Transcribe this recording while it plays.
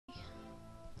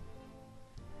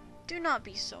Do not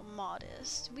be so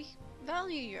modest. We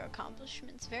value your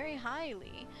accomplishments very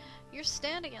highly. Your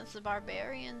stand against the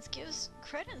barbarians gives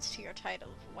credence to your title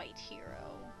of White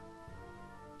Hero.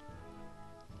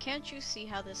 Can't you see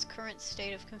how this current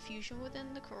state of confusion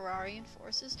within the Kararian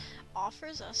forces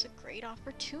offers us a great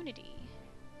opportunity?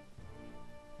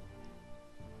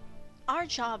 Our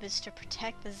job is to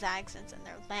protect the Zaxxons and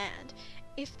their land.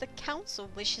 If the Council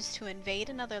wishes to invade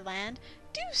another land,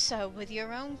 do so with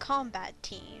your own combat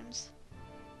teams.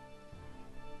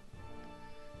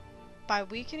 By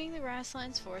weakening the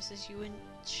Grasslands forces, you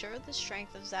ensure the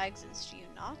strength of Zaxxons, do you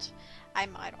not? I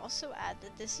might also add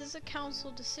that this is a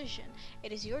council decision.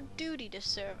 It is your duty to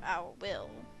serve our will.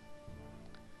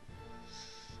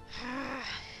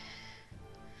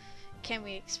 Can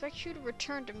we expect you to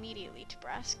return immediately to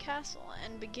Brass Castle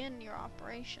and begin your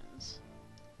operations?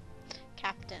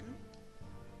 Captain.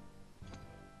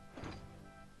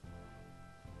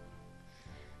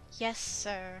 Yes,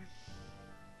 sir.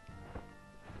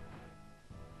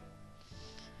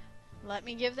 Let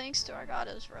me give thanks to our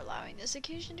goddess for allowing this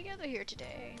occasion to gather here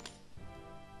today.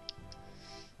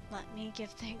 Let me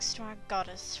give thanks to our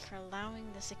goddess for allowing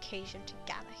this occasion to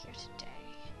gather here today.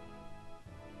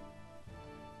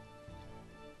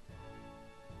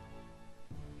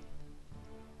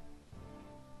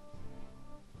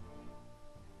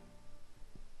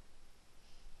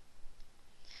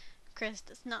 Chris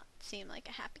does not seem like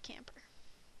a happy camper.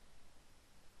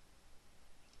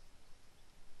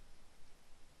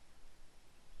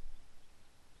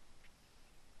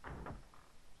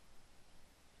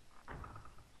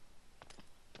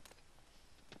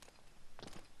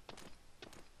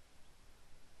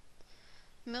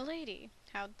 Milady,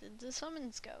 how did the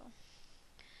summons go?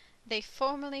 They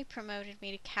formally promoted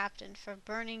me to captain for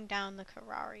burning down the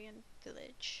Kararian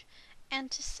village, and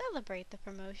to celebrate the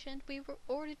promotion, we were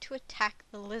ordered to attack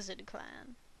the Lizard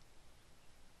Clan.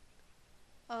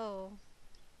 Oh,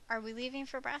 are we leaving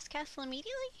for Brass Castle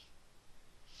immediately?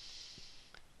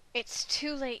 It's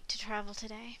too late to travel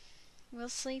today. We'll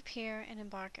sleep here and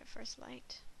embark at first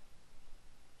light.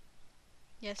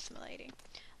 Yes, milady.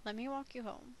 Let me walk you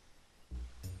home.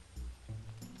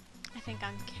 I think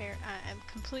I'm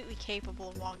completely capable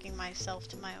of walking myself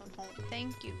to my own home.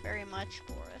 Thank you very much,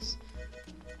 Boris.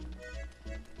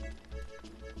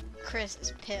 Chris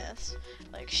is pissed.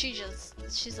 Like, she's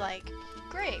like,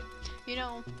 great, you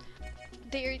know,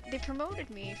 they promoted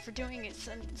me for doing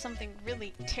something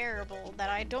really terrible that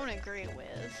I don't agree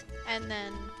with, and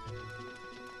then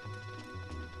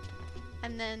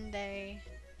they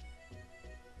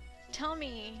tell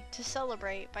me to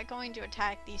celebrate by going to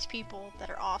attack these people that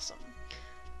are awesome.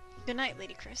 Good night,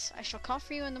 Lady Chris. I shall call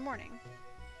for you in the morning.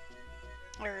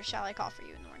 Or shall I call for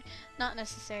you in the morning? Not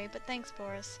necessary, but thanks,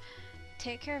 Boris.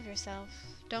 Take care of yourself.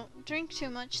 Don't drink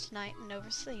too much tonight and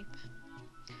oversleep.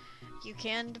 You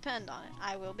can depend on it.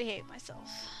 I will behave myself.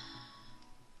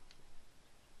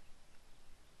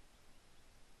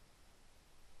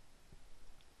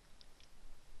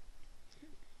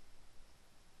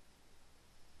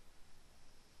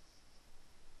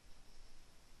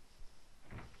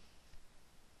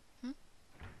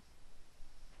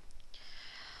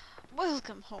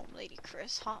 Welcome home, Lady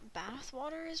Chris. Hot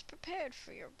water is prepared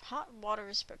for your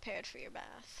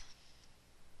bath.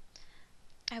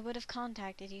 I would have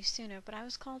contacted you sooner, but I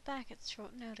was called back at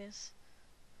short notice.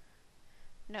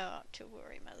 No, not to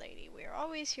worry, my lady. We are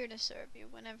always here to serve you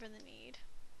whenever the need.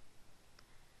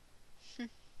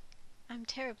 I'm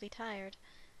terribly tired.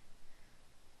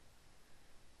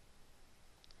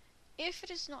 If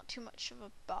it is not too much of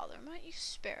a bother, might you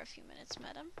spare a few minutes,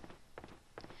 madam?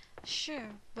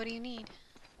 Sure. What do you need?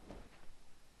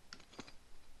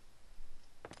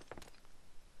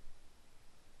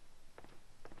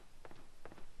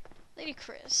 Lady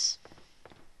Chris.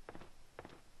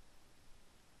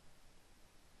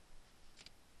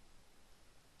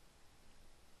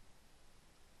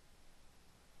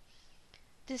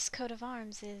 This coat of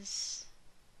arms is...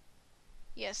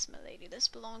 Yes, my lady, this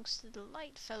belongs to the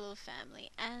Lightfellow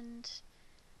family, and...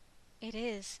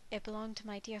 It belonged to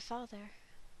my dear father.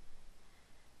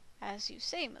 As you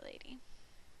say, my lady.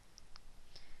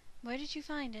 Where did you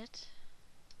find it?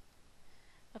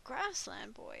 A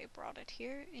grassland boy brought it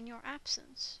here in your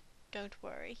absence. Don't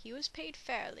worry, he was paid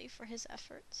fairly for his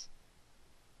efforts.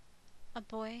 A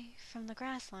boy from the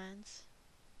grasslands.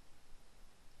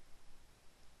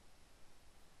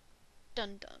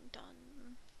 Dun dun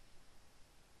dun.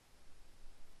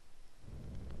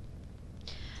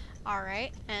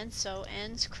 Alright, and so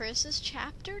ends Chris's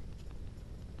chapter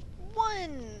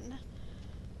 1.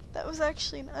 That was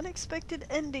actually an unexpected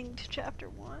ending to chapter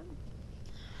 1.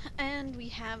 And we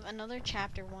have another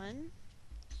chapter 1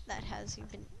 that has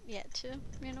even yet to,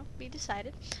 be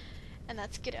decided, and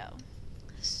that's Geddoe.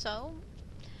 So,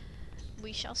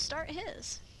 we shall start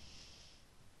his.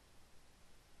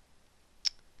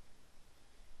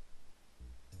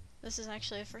 This is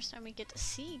actually the first time we get to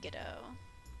see Geddoe.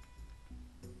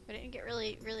 We didn't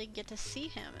really get to see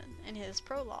him in his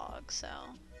prologue, so...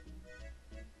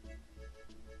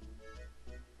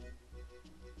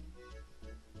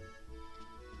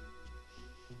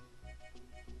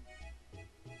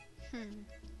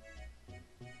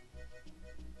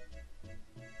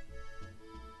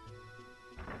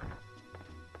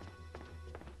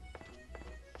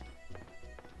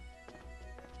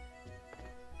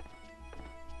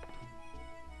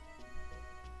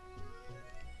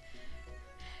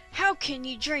 How can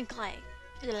you drink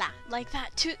like that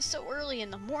too so early in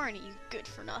the morning, you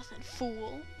good-for-nothing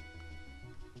fool?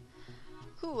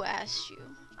 Who asked you?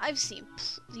 I've seen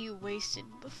you wasted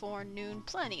before noon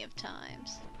plenty of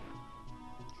times.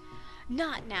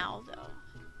 Not now, though.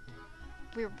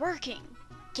 We're working.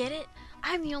 Get it?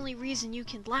 I'm the only reason you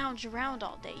can lounge around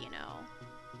all day, you know.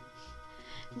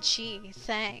 Gee,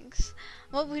 thanks.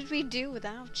 What would we do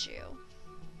without you?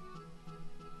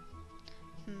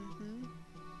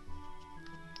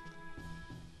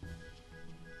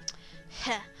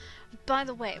 Heh. By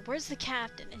the way, where's the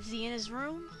captain? Is he in his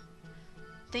room?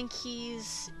 Think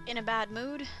he's in a bad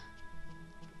mood?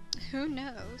 Who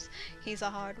knows? He's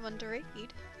a hard one to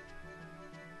read.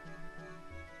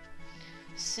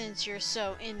 Since you're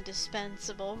so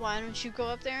indispensable, why don't you go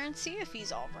up there and see if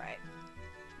he's alright?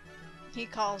 He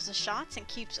calls the shots and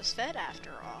keeps us fed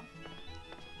after all.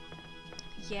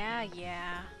 Yeah.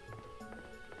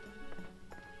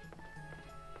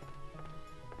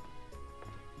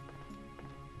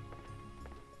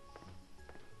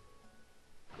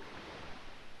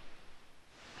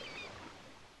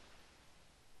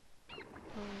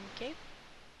 Okay.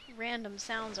 Random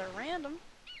sounds are random.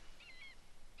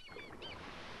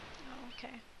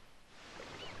 Okay.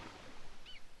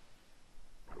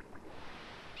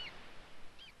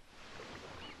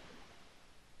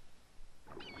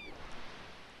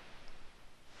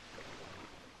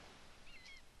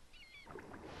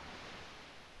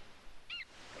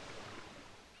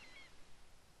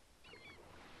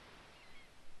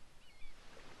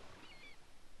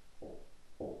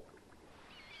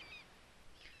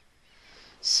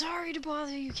 Sorry to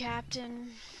bother you,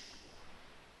 Captain.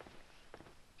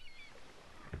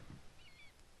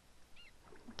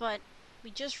 But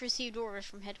we just received orders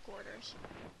from headquarters.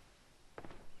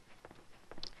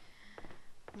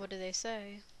 What do they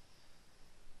say?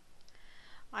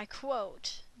 I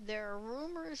quote, "There are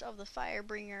rumors of the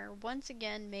Firebringer once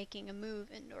again making a move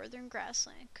in northern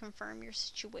Grassland. Confirm your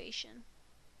situation."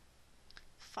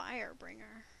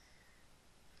 Firebringer.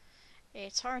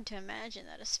 It's hard to imagine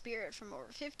that a spirit from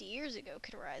over 50 years ago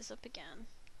could rise up again.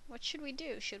 What should we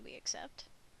do? Should we accept?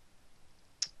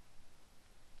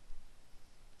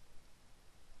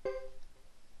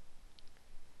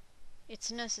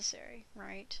 It's necessary,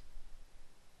 right?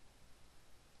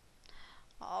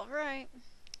 Alright.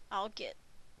 I'll get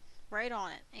right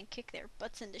on it and kick their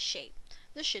butts into shape.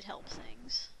 This should help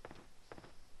things.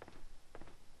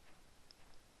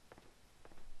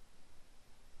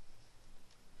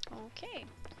 Okay.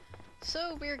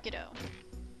 So, we're Geddoe.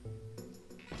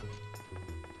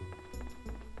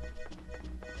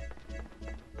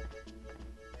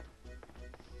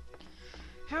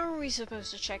 How are we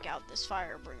supposed to check out this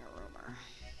Firebringer rumor?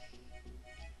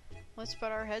 Let's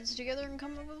put our heads together and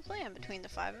come up with a plan. Between the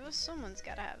 5 of us, someone's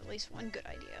gotta have at least one good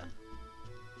idea.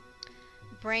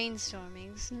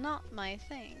 Brainstorming's not my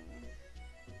thing.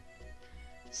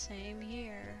 Same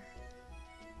here.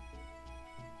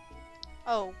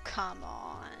 Oh, come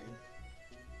on.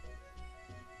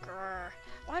 Grr.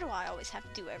 Why do I always have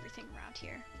to do everything around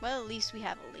here? Well, at least we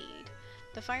have a lead.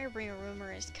 The Firebringer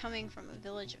rumor is coming from a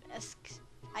village of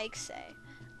Eixe.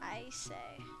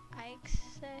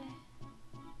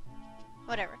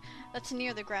 Whatever. That's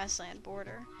near the Grassland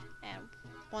border, and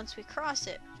once we cross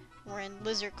it, we're in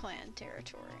Lizard Clan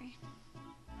territory.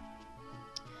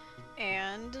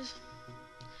 And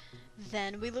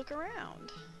then we look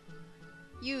around.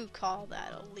 You call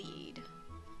that a lead?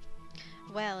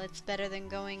 Well, it's better than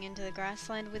going into the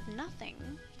Grassland with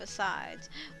nothing. Besides,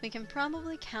 we can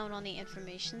probably count on the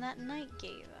information that Knight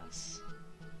gave us.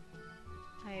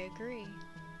 I agree.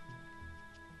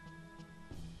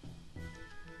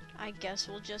 I guess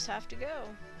we'll just have to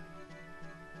go.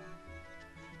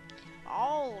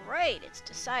 Alright, it's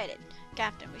decided.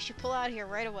 Captain, we should pull out here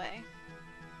right away.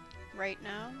 Right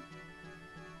now?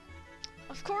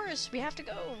 Of course, we have to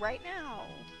go right now.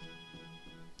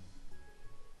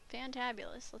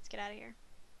 Fantabulous. Let's get out of here.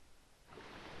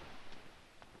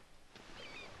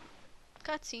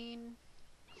 Cutscene.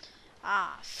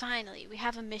 Ah, finally, we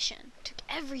have a mission. Took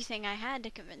everything I had to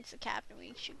convince the captain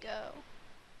we should go.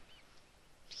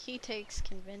 He takes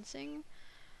convincing.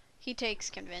 He takes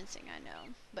convincing, I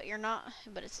know. But you're not,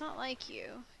 but it's not like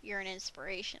you. You're an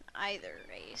inspiration either,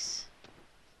 Ace.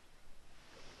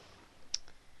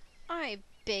 I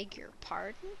beg your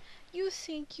pardon? You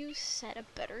think you set a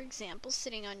better example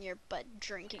sitting on your butt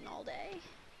drinking all day?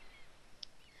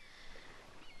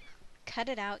 Cut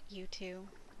it out, you two.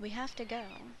 We have to go.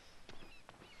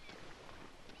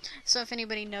 So if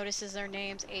anybody notices their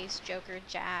names, Ace, Joker,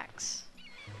 Jax,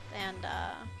 and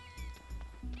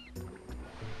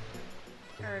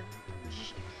or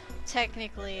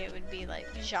technically it would be like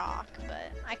Jacques,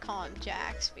 but I call him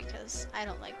Jax because I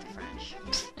don't like the French.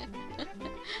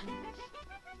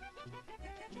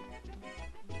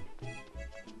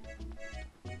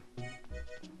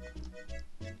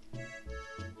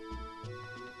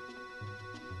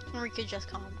 Or we could just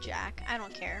call him Jack. I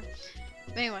don't care.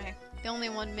 But anyway, the only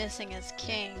one missing is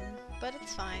King, but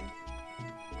it's fine.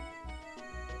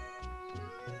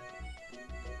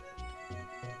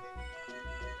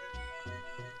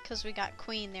 Because we got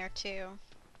Queen there too.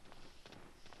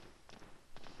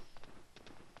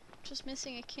 Just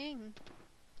missing a king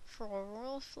for a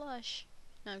royal flush.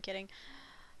 No, I'm kidding.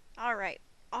 Alright,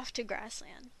 off to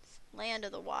Grassland. Land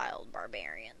of the wild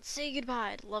barbarians. Say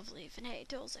goodbye to lovely Vinay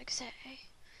Dolzexe.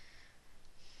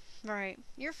 Right,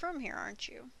 you're from here, aren't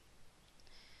you?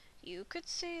 You could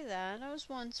say that. I was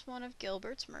once one of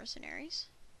Gilbert's mercenaries.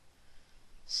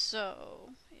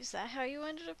 So, is that how you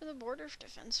ended up in the Border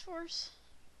Defense Force?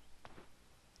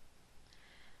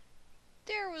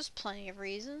 There was plenty of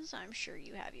reasons. I'm sure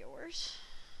you have yours.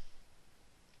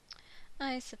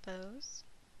 I suppose.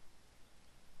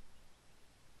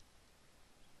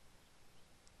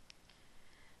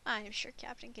 I am sure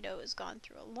Captain Geddoe has gone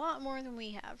through a lot more than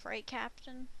we have, right,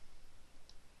 Captain?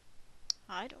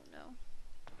 I don't know.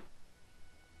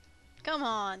 Come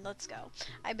on, let's go.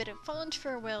 I bid a fond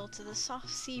farewell to the soft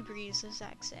sea breeze of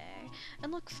Zaxe,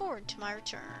 and look forward to my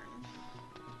return.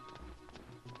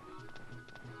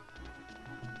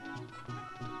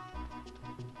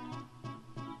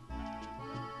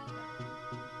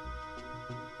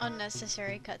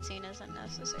 Unnecessary cutscene is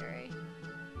unnecessary.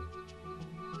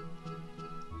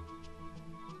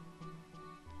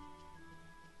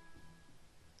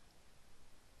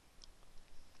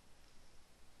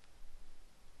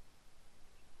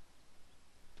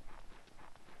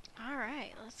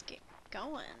 Alright, let's get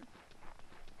going.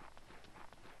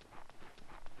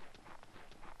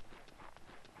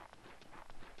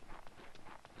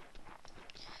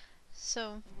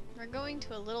 So, we're going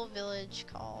to a little village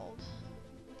called...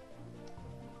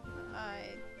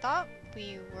 I thought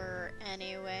we were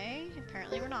anyway.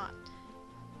 Apparently we're not.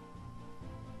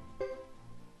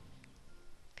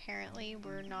 Apparently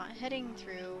we're not heading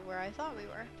through where I thought we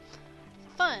were.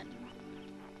 Fun!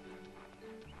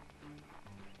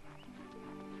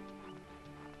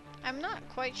 I'm not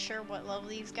quite sure what level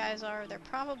these guys are. They're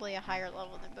probably a higher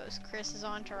level than both Chris's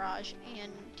entourage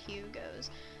and Hugo's.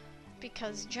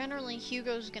 Because generally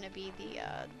Hugo's gonna be the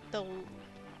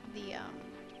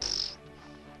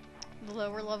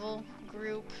lower level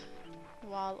group,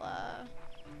 while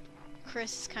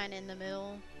Chris is kinda in the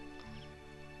middle.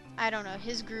 I don't know,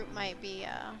 his group might be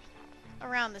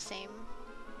around the same.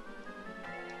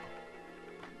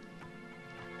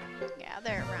 Yeah,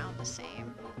 they're around the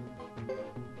same.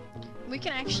 We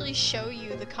can actually show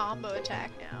you the combo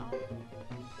attack now.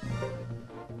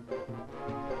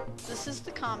 This is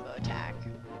the combo attack.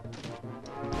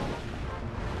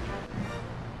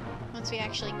 Once we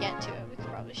actually get to it, we could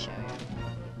probably show you.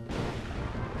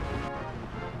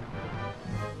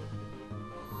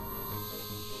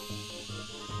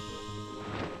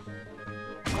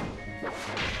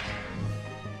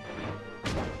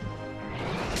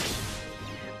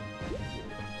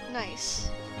 Nice.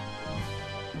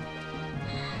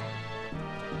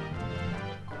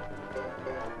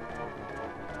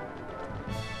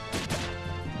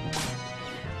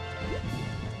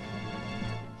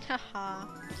 Haha.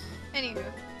 Anywho.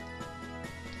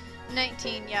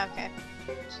 19, yeah, okay.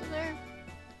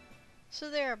 So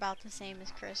they're about the same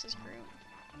as Chris's group.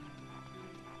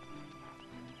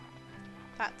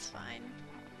 That's fine.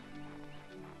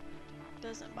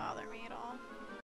 Doesn't bother me at all.